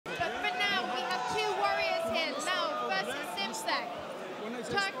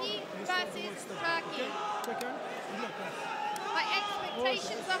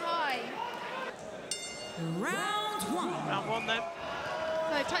Round one. Round one then.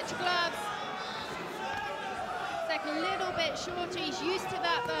 So touch gloves. It's like a little bit shorter. He's used to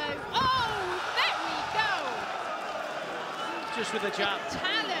that though. Oh, there we go. Just with a jab. The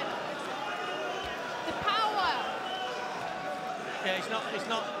talent. The power. Yeah, he's not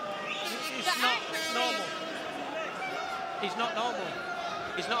normal. He's not normal.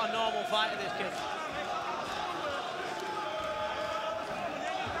 He's not a normal fighter, this kid.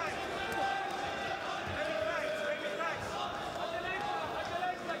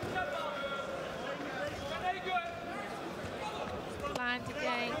 Land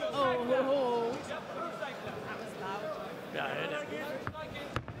again. Oh. That was loud. Yeah, I heard it.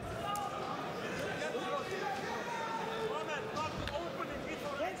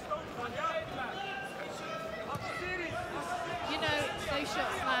 You know, those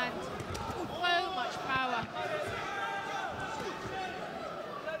shots land. So much power.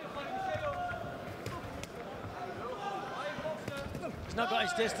 He's not got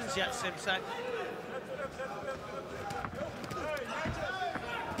his distance yet, Simsek.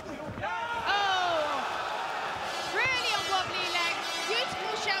 Oh! Really on wobbly legs.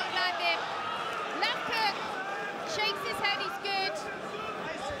 Beautiful shot landing. Left hook. Shakes his head, he's good.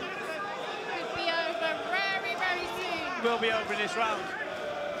 Could be over very, very soon. Will be over in this round.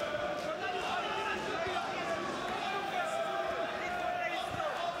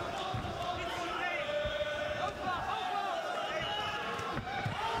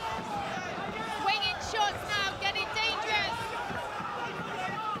 Swinging shots now, getting dangerous.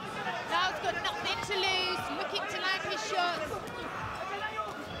 Lale's got nothing to lose, looking to land his shots.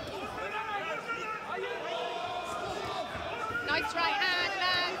 Nice right hand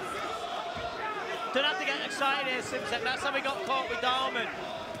lands. Don't have to get excited here, Simsek. That's how we got caught with Darman.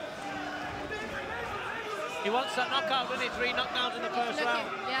 He wants that knockout, doesn't he? 3 knockdowns in the first round.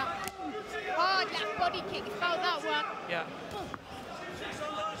 Yeah. Hard left body kick, he felt that one. Yeah.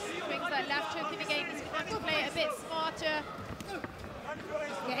 Brings that left hook in again, he's going to have to play it a bit smarter.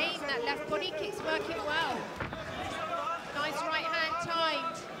 Again, that left body kick's working well. Nice right hand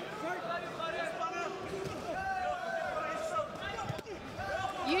timed.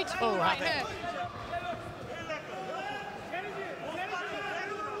 Beautiful right hook.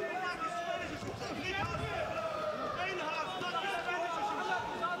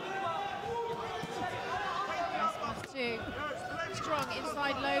 Strong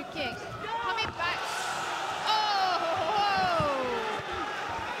inside low kick. Coming back. Oh!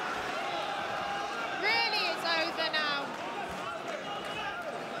 Really is over now.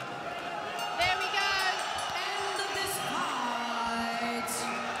 There we go. End of this fight.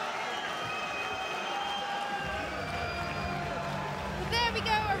 Well, there we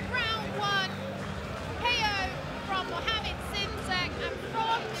go, a round one. KO from Muhammed Simsek, and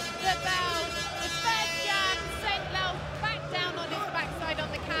from the bell, the first jab sent Lale back down on his backside on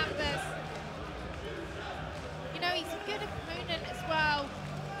the canvas. You know, he's a good opponent as well.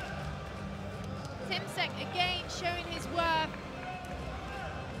 Simsek again showing his worth.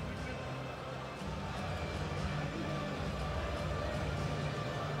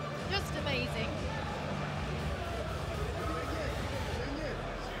 Just amazing.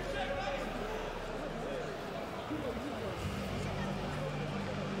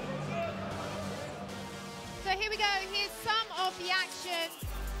 So here we go, here's some of the action.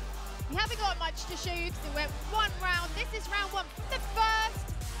 We haven't got much to show you because it went one round. This is round one. The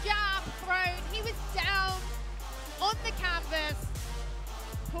first jab thrown, he was down on the canvas,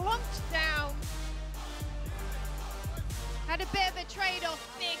 plonked down. Had a bit of a trade-off,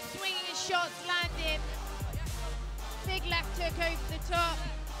 big swinging shots landing. Big left hook over the top.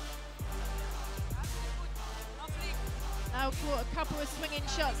 Now caught a couple of swinging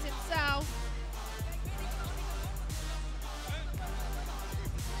shots himself.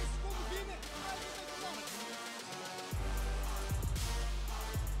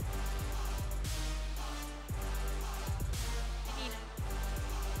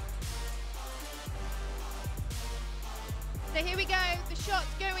 So here we go, the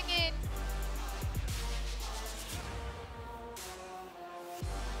shot's going in.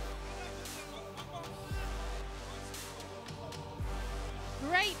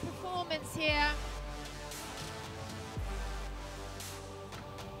 Great performance here.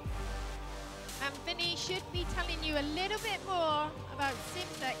 And Vinny should be telling you a little bit more about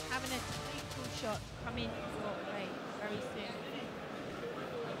Simsek having a title shot coming your way very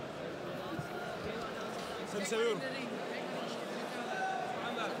soon.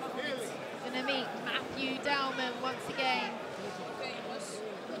 Gonna meet Matthew Dowman once again.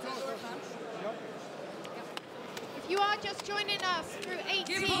 If you are just joining us through 18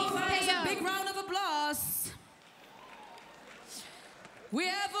 Give both fighters a big round of applause. we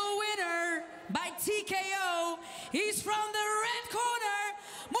have a winner by TKO. He's from the red corner,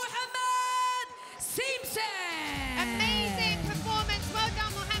 Muhammed Simsek. Amazing performance. Well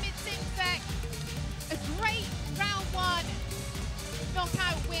done, Muhammed Simsek. A great round one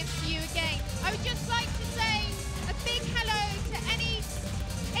knockout win for you again. I would just like to say a big hello to any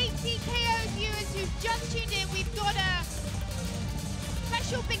 80KO viewers who've just tuned in. We've got a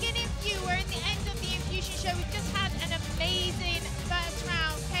special beginning viewer in the end of the Enfusion show. We've just had an amazing first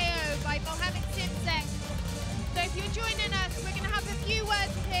round KO by Muhammed Simsek. So if you're joining us, we're going to have a few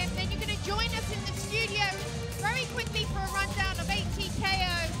words with him. Then you're going to join us in the studio very quickly for a rundown of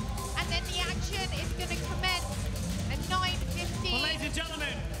 80KO. And then the action is going to commence at 9:15. Well, ladies and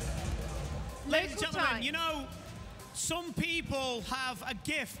gentlemen, you know, some people have a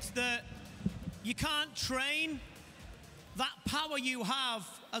gift that you can't train. That power you have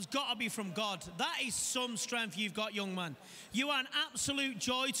has got to be from God. That is some strength you've got, young man. You are an absolute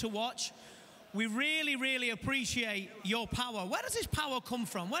joy to watch. We really, really appreciate your power. Where does this power come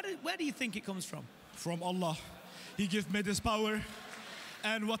from? Where do you think it comes from? From Allah. He gave me this power.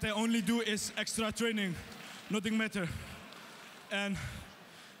 And what I only do is extra training. Nothing matter. And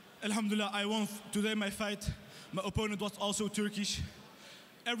Alhamdulillah, I won today my fight. My opponent was also Turkish.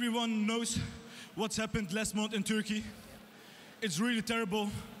 Everyone knows what's happened last month in Turkey. It's really terrible.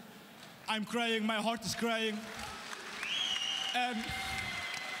 I'm crying, my heart is crying. And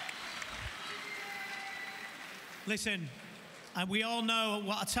listen, and we all know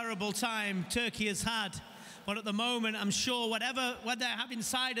what a terrible time Turkey has had. But at the moment, I'm sure what they have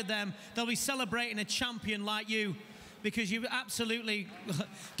inside of them, they'll be celebrating a champion like you, because you absolutely...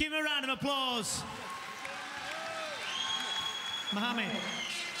 Give him a round of applause. Muhammad,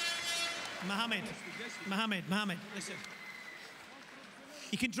 listen.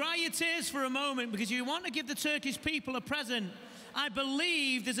 You can dry your tears for a moment because you want to give the Turkish people a present. I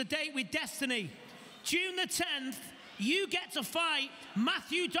believe there's a date with destiny. June the 10th, you get to fight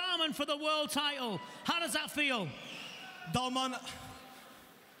Matthew Darman for the world title. How does that feel? Darman,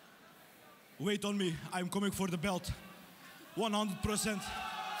 wait on me. I'm coming for the belt. 100%.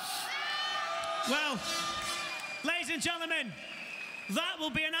 Well, ladies and gentlemen, that will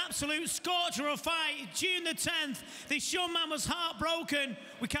be an absolute scorcher of fight. June the 10th, this young man was heartbroken.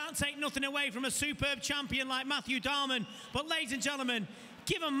 We can't take nothing away from a superb champion like Matthew Darman. But ladies and gentlemen,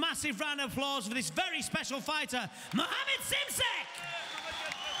 give a massive round of applause for this very special fighter, Muhammed Simsek.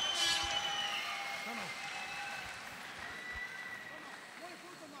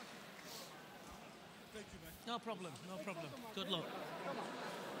 No problem, no problem. Good luck.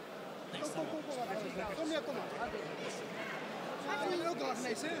 Next time.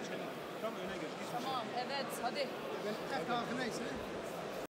 Tamam, evet, hadi.